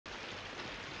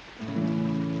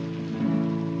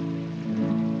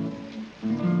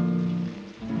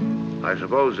I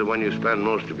suppose that when you spend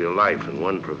most of your life in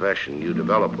one profession, you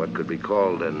develop what could be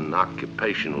called an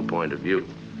occupational point of view.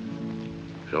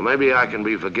 So maybe I can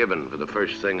be forgiven for the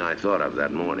first thing I thought of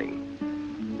that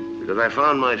morning. Because I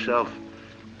found myself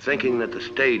thinking that the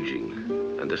staging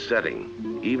and the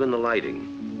setting, even the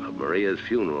lighting of Maria's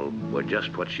funeral were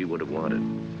just what she would have wanted.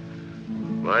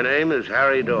 My name is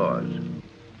Harry Dawes.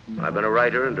 I've been a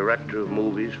writer and director of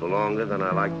movies for longer than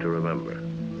I like to remember.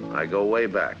 I go way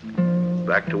back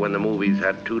to when the movies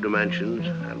had 2 dimensions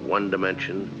and 1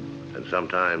 dimension, and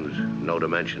sometimes no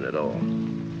dimension at all.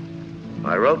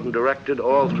 I wrote and directed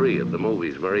all 3 of the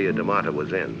movies Maria D'Amata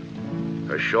was in,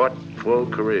 her short, full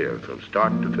career from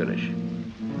start to finish.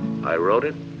 I wrote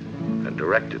it and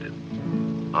directed it,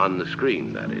 on the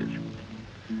screen, that is.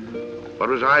 What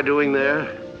was I doing there?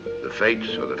 The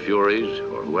Fates or the Furies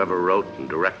or whoever wrote and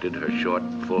directed her short,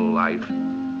 full life,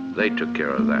 they took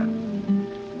care of that.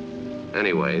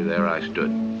 Anyway, there I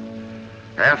stood,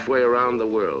 halfway around the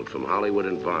world from Hollywood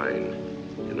and Vine,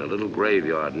 in a little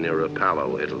graveyard near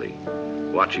Rapallo, Italy,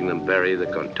 watching them bury the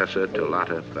Contessa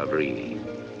Tolata Favrini,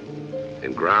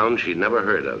 in ground she'd never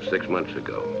heard of 6 months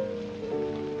ago,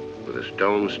 with a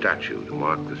stone statue to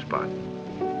mark the spot.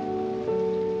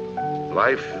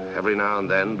 Life, every now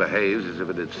and then, behaves as if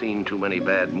it had seen too many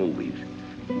bad movies,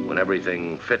 when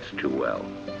everything fits too well.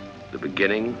 The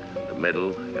beginning, the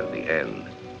middle, and the end,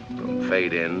 from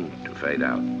fade in to fade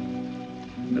out.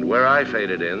 And where I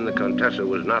faded in, the Contessa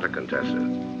was not a Contessa.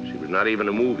 She was not even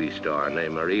a movie star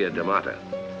named Maria D'Amata.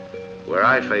 Where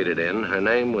I faded in, her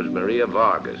name was Maria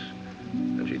Vargas,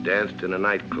 and she danced in a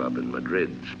nightclub in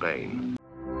Madrid, Spain.